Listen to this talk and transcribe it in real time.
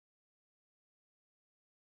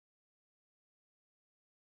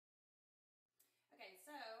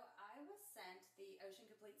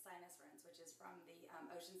complete sinus rinse, which is from the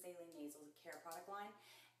Saline Nasal Care Product line.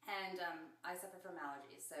 And I suffer from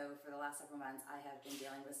allergies, so for the last several months I have been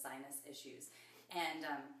dealing with sinus issues. And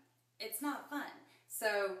it's not fun.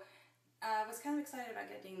 So I was kind of excited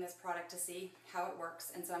about getting this product to see how it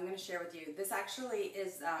works, and so I'm going to share with you. This actually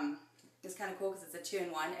is kind of cool because it's a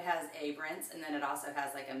 2-in-1. It has a rinse, and then it also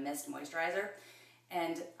has like a mist moisturizer.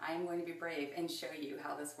 And I'm going to be brave and show you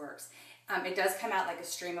how this works. It does come out like a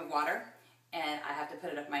stream of water, and I have to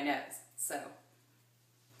put it up my nose. So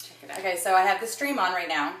check it out. Okay, so I have the stream on right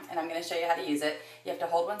now, and I'm going to show you how to use it. You have to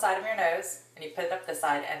hold one side of your nose, and you put it up this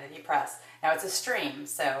side, and then you press. Now it's a stream,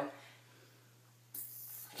 so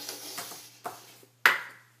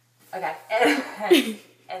okay,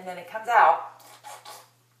 and then it comes out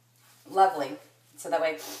lovely. So that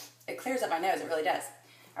way it clears up my nose, it really does.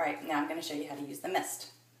 All right, now I'm going to show you how to use the mist.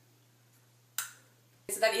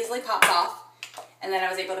 So that easily pops off, and then I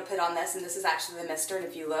was able to put on this, and this is actually the mister, and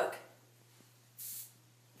if you look,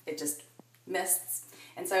 it just mists.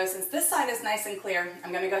 And so since this side is nice and clear,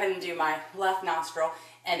 I'm going to go ahead and do my left nostril,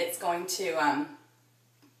 and it's going to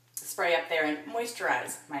spray up there and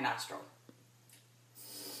moisturize my nostril.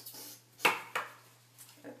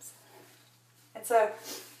 Oops. And so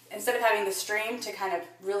instead of having the stream to kind of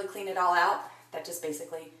really clean it all out, that just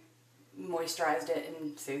basically moisturized it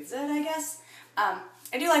and soothes it, I guess.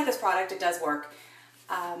 I do like this product. It does work.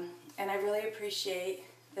 And I really appreciate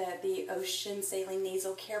that the Saline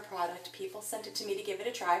Nasal Care Product people sent it to me to give it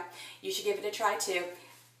a try. You should give it a try too.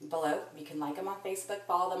 Below, you can like them on Facebook,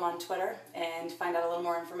 follow them on Twitter, and find out a little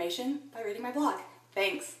more information by reading my blog.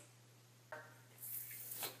 Thanks.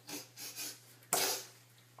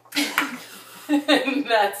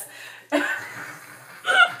 That's